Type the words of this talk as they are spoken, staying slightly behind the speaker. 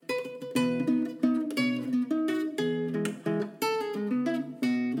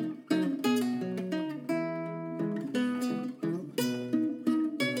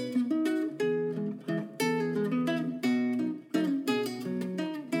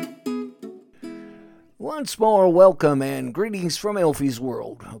Once more, welcome and greetings from Elfie's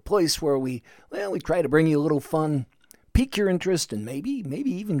World, a place where we try to bring you a little fun, pique your interest, and maybe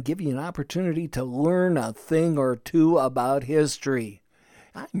even give you an opportunity to learn a thing or two about history.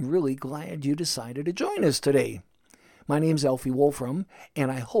 I'm really glad you decided to join us today. My name's Elfie Wolfram,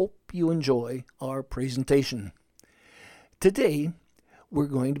 and I hope you enjoy our presentation. Today, we're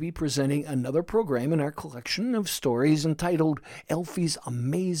going to be presenting another program in our collection of stories entitled Elfie's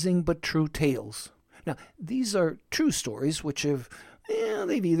Amazing But True Tales. Now, these are true stories which they've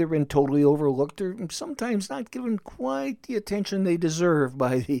either been totally overlooked or sometimes not given quite the attention they deserve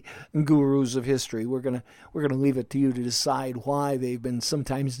by the gurus of history. We're gonna leave it to you to decide why they've been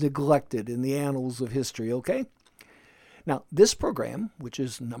sometimes neglected in the annals of history, okay? Now, this program, which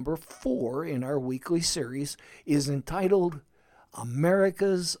is number 4 in our weekly series, is entitled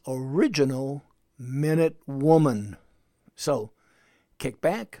America's Original Minutewoman. So, kick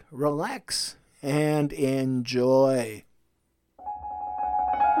back, relax, and enjoy.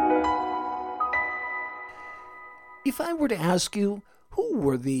 If I were to ask you, who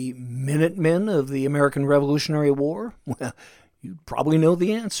were the Minutemen of the American Revolutionary War? Well, you'd probably know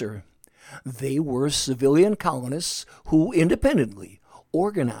the answer. They were civilian colonists who independently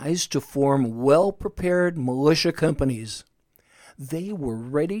organized to form well-prepared militia companies. They were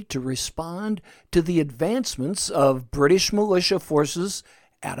ready to respond to the advancements of British militia forces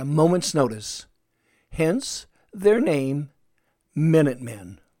at a moment's notice. Hence, their name,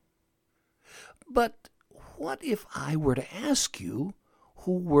 Minutemen. But what if I were to ask you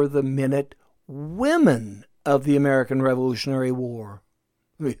who were the Minute Women of the American Revolutionary War?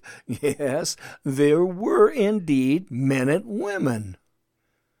 Yes, there were indeed Minute Women.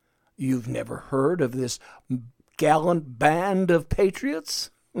 You've never heard of this gallant band of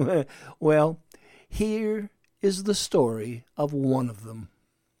patriots? Well, here is the story of one of them.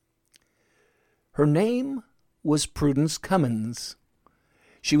 Her name was Prudence Cummins.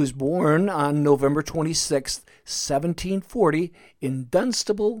 She was born on November 26, 1740, in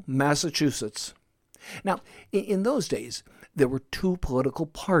Dunstable, Massachusetts. Now, in those days, there were 2 political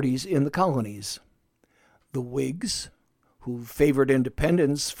parties in the colonies. The Whigs, who favored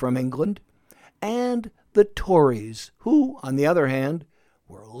independence from England, and the Tories, who, on the other hand,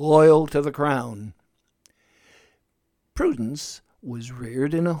 were loyal to the crown. Prudence was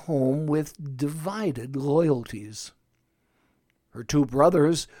reared in a home with divided loyalties. Her 2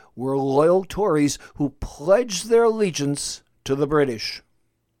 brothers were loyal Tories who pledged their allegiance to the British.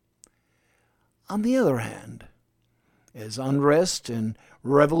 On the other hand, as unrest and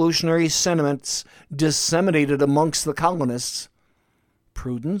revolutionary sentiments disseminated amongst the colonists,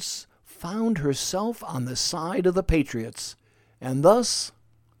 Prudence found herself on the side of the patriots, and thus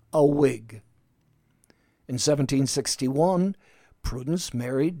a Whig. In 1761, Prudence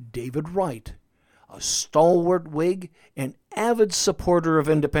married David Wright, a stalwart Whig and avid supporter of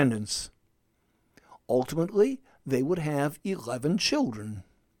independence. Ultimately, they would have 11 children.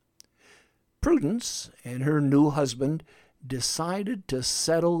 Prudence and her new husband decided to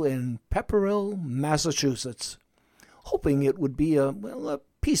settle in Pepperell, Massachusetts, hoping it would be a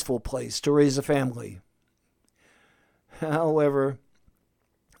peaceful place to raise a family. However,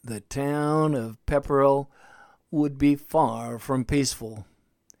 the town of Pepperell would be far from peaceful.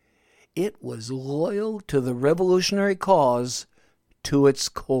 It was loyal to the revolutionary cause to its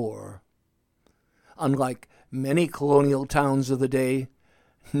core. Unlike many colonial towns of the day,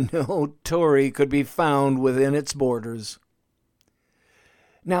 no Tory could be found within its borders.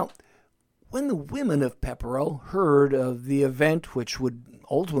 Now, when the women of Pepperell heard of the event which would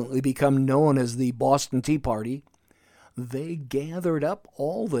ultimately become known as the Boston Tea Party, they gathered up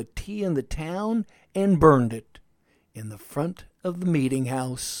all the tea in the town and burned it in the front of the meeting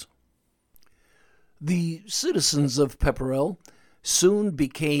house. The citizens of Pepperell soon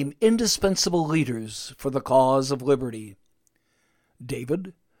became indispensable leaders for the cause of liberty.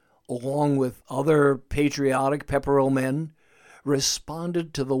 David, along with other patriotic Pepperell men,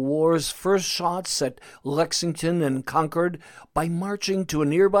 responded to the war's first shots at Lexington and Concord by marching to a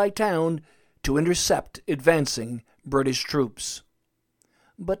nearby town to intercept advancing British troops.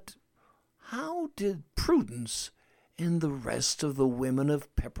 But how did Prudence and the rest of the women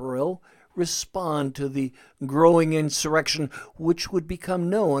of Pepperell respond to the growing insurrection which would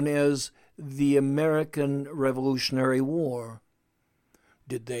become known as the American Revolutionary War?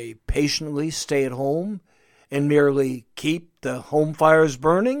 Did they patiently stay at home and merely keep the home fires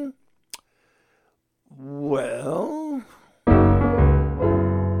burning? Well,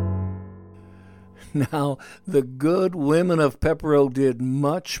 now the good women of Pepperell did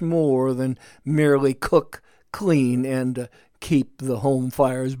much more than merely cook, clean, and keep the home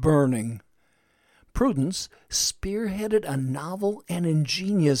fires burning. Prudence spearheaded a novel and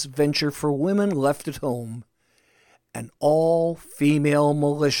ingenious venture for women left at home, an all-female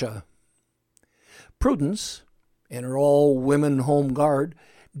militia. Prudence and her all-women home guard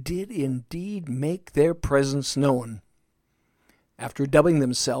did indeed make their presence known. After dubbing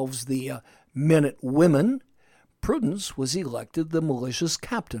themselves the Minutewomen, Prudence was elected the militia's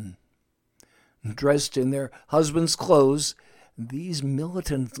captain. Dressed in their husbands' clothes, these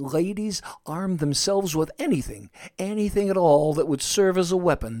militant ladies armed themselves with anything at all that would serve as a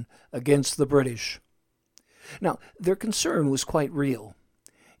weapon against the British. Now, their concern was quite real.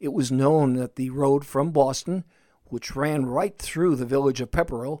 It was known that the road from Boston, which ran right through the village of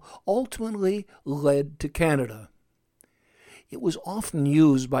Pepperell, ultimately led to Canada. It was often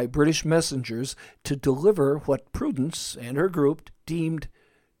used by British messengers to deliver what Prudence and her group deemed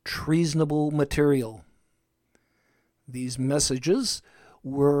treasonable material. These messages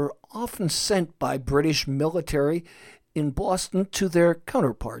were often sent by British military in Boston to their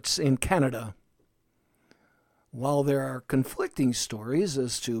counterparts in Canada. While there are conflicting stories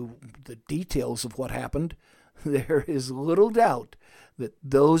as to the details of what happened, there is little doubt that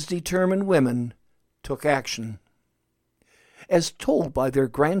those determined women took action. As told by their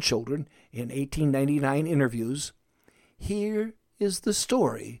grandchildren in 1899 interviews, here is the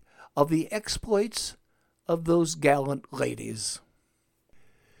story of the exploits of those gallant ladies.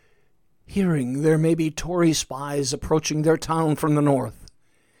 Hearing there may be Tory spies approaching their town from the north,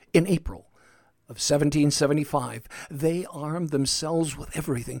 in April of 1775, they armed themselves with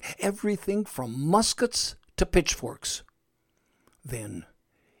everything from muskets to pitchforks. Then,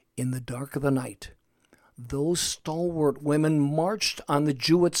 in the dark of the night, those stalwart women marched on the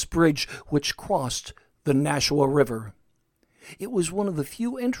Jewett's Bridge, which crossed the Nashua River. It was one of the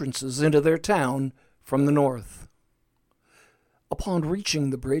few entrances into their town from the north. Upon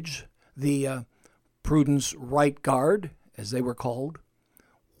reaching the bridge, the Prudence Right Guard, as they were called,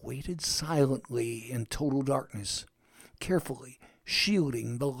 waited silently in total darkness, carefully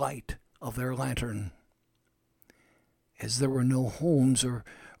shielding the light of their lantern. As there were no homes or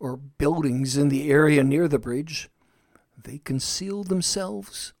buildings in the area near the bridge, they concealed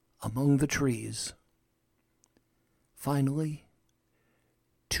themselves among the trees. Finally,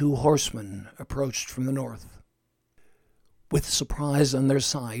 2 horsemen approached from the north. With surprise on their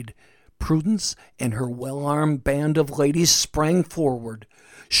side, Prudence and her well-armed band of ladies sprang forward,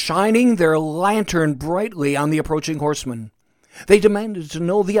 shining their lantern brightly on the approaching horsemen. They demanded to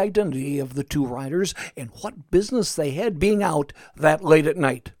know the identity of the 2 riders and what business they had being out that late at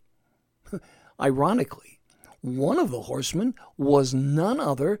night. Ironically, one of the horsemen was none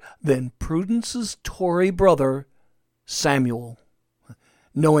other than Prudence's Tory brother, Samuel.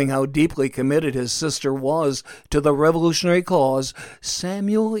 Knowing how deeply committed his sister was to the revolutionary cause,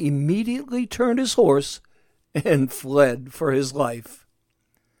 Samuel immediately turned his horse and fled for his life.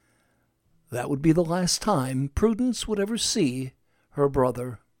 That would be the last time Prudence would ever see her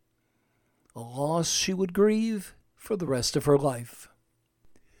brother, a loss she would grieve for the rest of her life.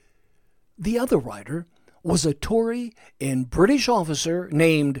 The other rider was a Tory and British officer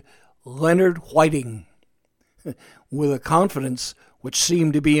named Leonard Whiting. With a confidence which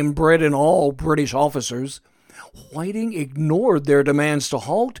seemed to be inbred in all British officers, Whiting ignored their demands to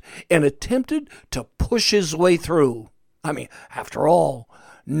halt and attempted to push his way through. After all,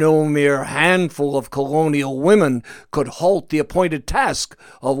 no mere handful of colonial women could halt the appointed task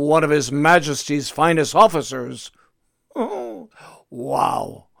of one of His Majesty's finest officers. Oh,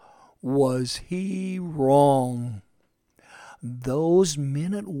 wow, was he wrong? Those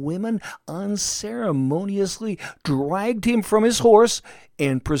Minutewomen unceremoniously dragged him from his horse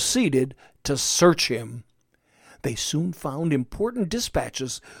and proceeded to search him. They soon found important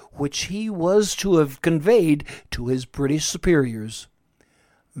dispatches which he was to have conveyed to his British superiors.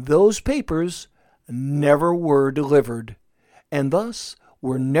 Those papers never were delivered, and thus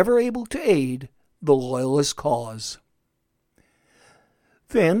were never able to aid the Loyalist cause.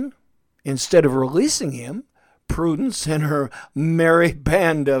 Then, instead of releasing him, Prudence and her merry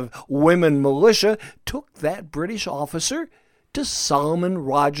band of women militia took that British officer to Solomon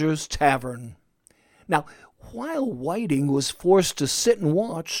Rogers' tavern. Now, while Whiting was forced to sit and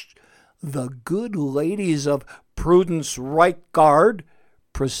watch, the good ladies of Prudence Right Guard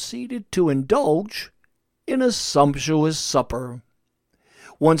proceeded to indulge in a sumptuous supper.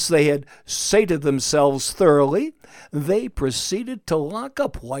 Once they had sated themselves thoroughly, they proceeded to lock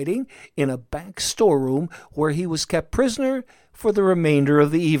up Whiting in a back storeroom where he was kept prisoner for the remainder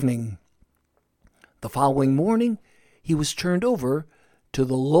of the evening. The following morning, he was turned over to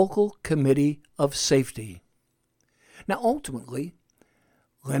the local committee of safety. Now, ultimately,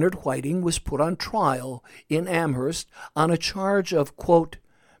 Leonard Whiting was put on trial in Amherst on a charge of, quote,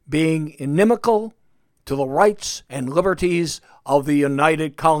 being inimical to the rights and liberties of the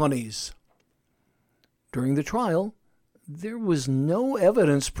United Colonies. During the trial, there was no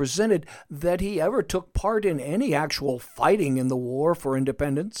evidence presented that he ever took part in any actual fighting in the War for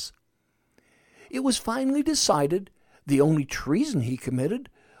Independence. It was finally decided the only treason he committed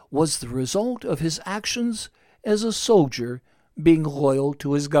was the result of his actions as a soldier being loyal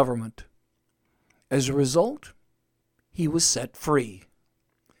to his government. As a result, he was set free.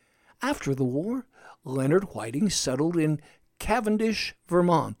 After the war, Leonard Whiting settled in Cavendish,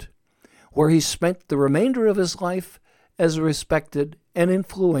 Vermont, where he spent the remainder of his life as a respected and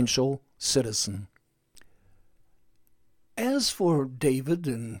influential citizen. As for David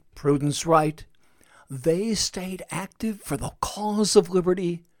and Prudence Wright, they stayed active for the cause of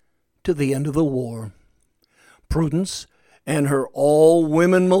liberty to the end of the war. Prudence and her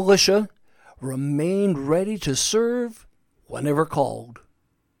all-women militia remained ready to serve whenever called.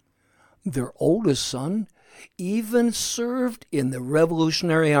 Their oldest son even served in the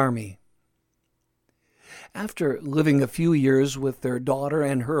Revolutionary Army. After living a few years with their daughter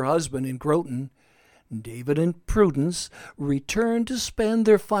and her husband in Groton, David and Prudence returned to spend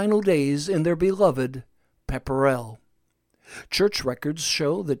their final days in their beloved Pepperell. Church records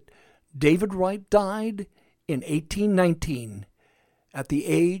show that David Wright died in 1819 at the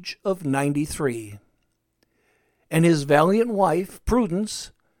age of 93. And his valiant wife,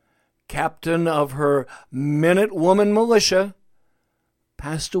 Prudence, captain of her Minutewomen militia,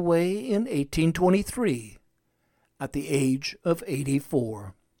 passed away in 1823 at the age of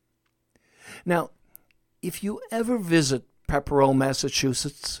 84. Now, if you ever visit Pepperell,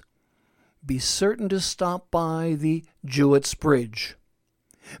 Massachusetts, be certain to stop by the Jewett's Bridge.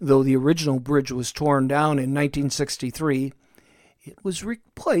 Though the original bridge was torn down in 1963, it was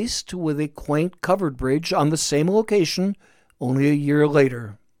replaced with a quaint covered bridge on the same location only a year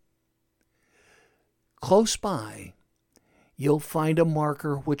later. Close by, you'll find a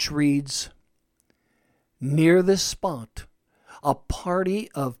marker which reads, "Near this spot, a party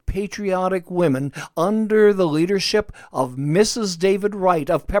of patriotic women under the leadership of Mrs. David Wright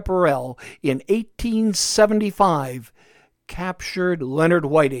of Pepperell in 1875 captured Leonard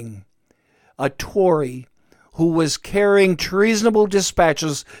Whiting, a Tory who was carrying treasonable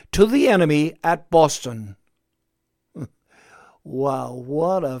dispatches to the enemy at Boston." Wow,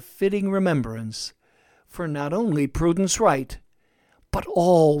 what a fitting remembrance for not only Prudence Wright, but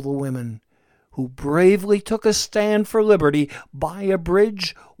all the women who bravely took a stand for liberty by a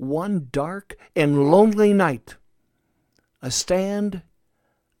bridge one dark and lonely night. A stand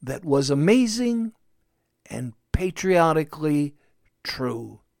that was amazing and patriotically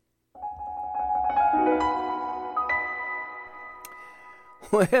true.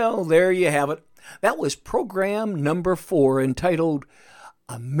 Well, there you have it. That was program number 4, entitled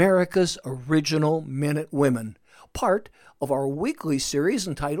America's Original Minutewomen, part of our weekly series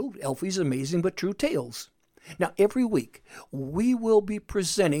entitled Elfie's Amazing But True Tales. Now, every week, we will be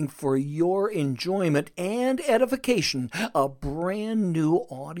presenting for your enjoyment and edification a brand new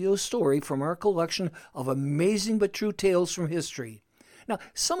audio story from our collection of amazing but true tales from history. Now,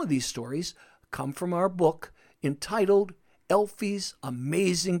 some of these stories come from our book entitled Elfie's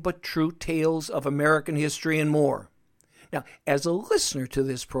Amazing But True Tales of American History and More. Now, as a listener to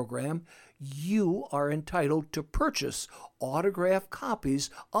this program, you are entitled to purchase autographed copies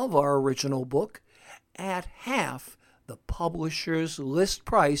of our original book at half the publisher's list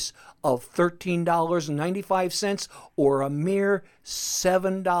price of $13.95, or a mere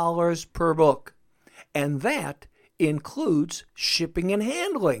 $7 per book. And that includes shipping and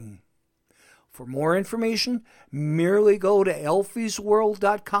handling. For more information, merely go to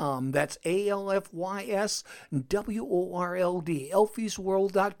elfiesworld.com. That's ALFYSWORLD,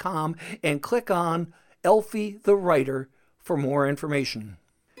 elfiesworld.com, and click on Elfie the Writer for more information.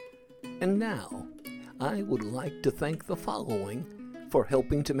 And now, I would like to thank the following for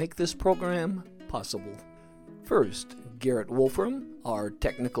helping to make this program possible. First, Garrett Wolfram, our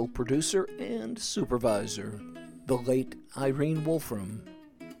technical producer and supervisor. The late Irene Wolfram,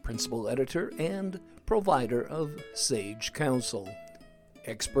 principal editor and provider of Sage Counsel.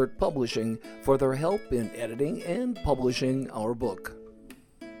 Expert Publishing for their help in editing and publishing our book.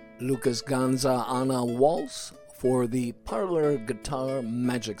 Lucas Ganza Anna Waltz for the Parlor Guitar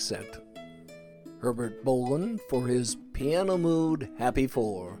Magic Set. Herbert Boland for his Piano Mood Happy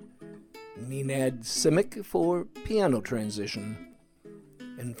 4. Nenad Simic for Piano Transition.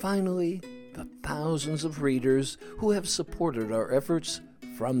 And finally, the thousands of readers who have supported our efforts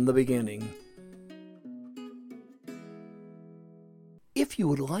from the beginning. If you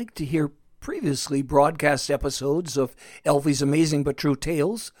would like to hear previously broadcast episodes of Elfie's Amazing But True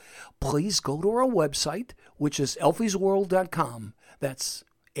Tales, please go to our website, which is elfiesworld.com. That's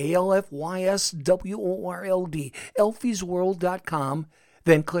ALFYSWORLD, elfiesworld.com.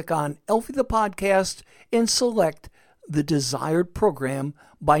 Then click on Elfie the Podcast and select the desired program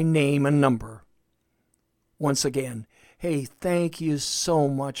by name and number. Once again, hey, thank you so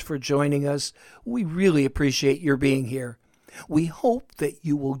much for joining us. We really appreciate your being here. We hope that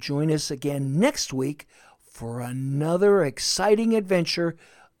you will join us again next week for another exciting adventure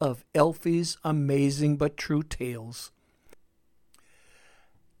of Elfie's Amazing But True Tales.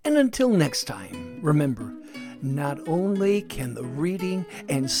 And until next time, remember, not only can the reading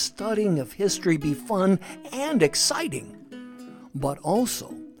and studying of history be fun and exciting, but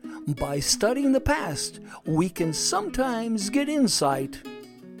also, by studying the past, we can sometimes get insight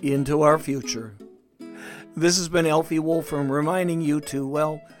into our future. This has been Elfie Wolfram reminding you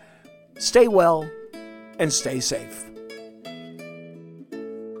to, stay well and stay safe.